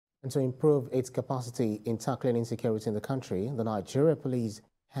And to improve its capacity in tackling insecurity in the country, the Nigeria Police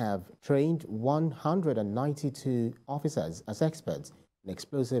have trained 192 officers as experts in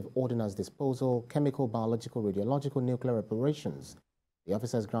explosive ordinance disposal, chemical, biological, radiological, nuclear operations. The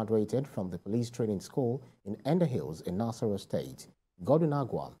officers graduated from the police training school in Ende Hills in Nasarawa State. Godwin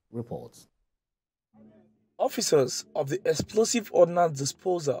Agwam reports. Officers of the Explosive Ordinance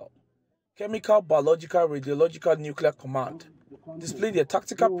Disposal, Chemical, Biological, Radiological Nuclear Command displayed their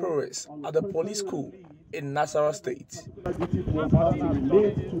tactical prowess at the police school in Nasarawa State.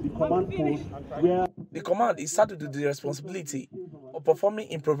 The command is saddled with the responsibility of performing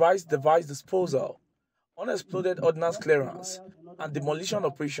improvised device disposal, unexploded ordnance clearance, and demolition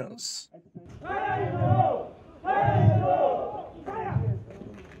operations.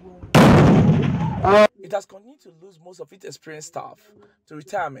 It has continued to lose most of its experienced staff to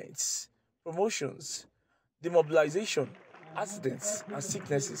retirements, promotions, demobilization, accidents, and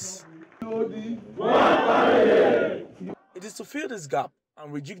sicknesses. It is to fill this gap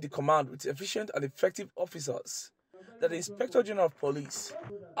and rejig the command with efficient and effective officers that the Inspector General of Police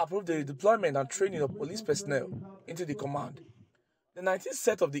approved the deployment and training of police personnel into the command. The 19th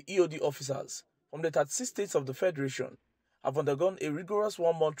set of the EOD officers from the 36 states of the Federation have undergone a rigorous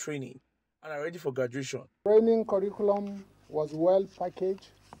one-month training and are ready for graduation. Training curriculum was well packaged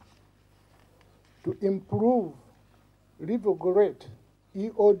to improve, revigorate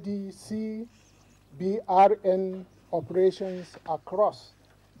EOD CBRN operations across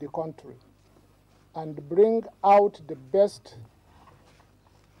the country and bring out the best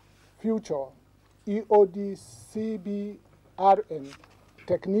future EOD CBRN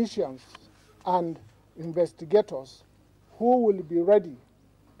technicians and investigators who will be ready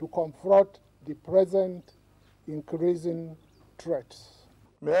to confront the present increasing threats.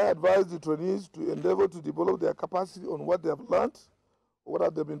 May I advise the trainees to endeavor to develop their capacity on what they have learned, what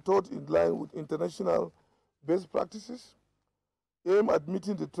have they been taught in line with international best practices, aim at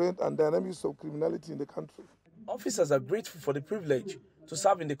meeting the trend and dynamics of criminality in the country. Officers are grateful for the privilege to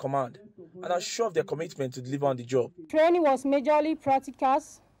serve in the command and are sure of their commitment to deliver on the job. Training was majorly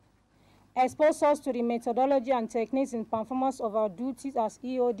practicals, exposed us to the methodology and techniques in performance of our duties as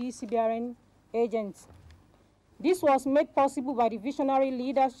EOD CBRN agents. This was made possible by the visionary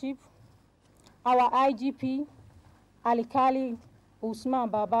leadership, our IGP, Alikali Usman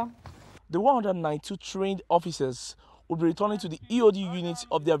Baba. The 192 trained officers will be returning to the EOD units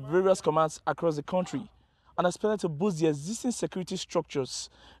of their various commands across the country and expected to boost the existing security structures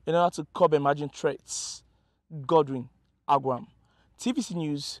in order to curb emerging threats. Godwin Agwam, TVC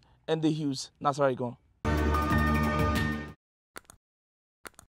News, Ende Hills, Nasarawa.